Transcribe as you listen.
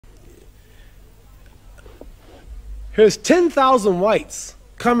Here's 10,000 whites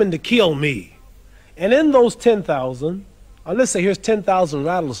coming to kill me. And in those 10,000, or let's say here's 10,000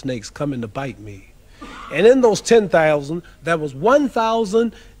 rattlesnakes coming to bite me. And in those 10,000, there was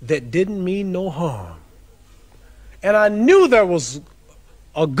 1,000 that didn't mean no harm. And I knew there was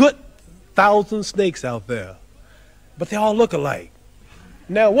a good 1,000 snakes out there, but they all look alike.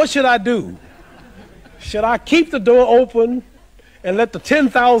 Now, what should I do? Should I keep the door open and let the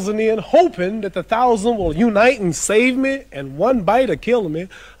 10,000 in, hoping that the 1,000 will unite and save me and one bite will kill me?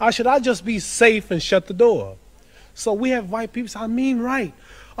 Or should I just be safe and shut the door? So we have white people say, I mean right.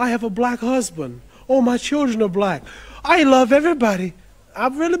 I have a black husband. Oh, my children are black. I love everybody. I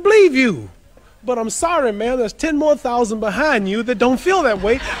really believe you. But I'm sorry, man, there's 10 more thousand behind you that don't feel that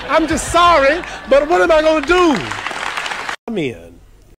way. I'm just sorry, but what am I going to do? I'm in.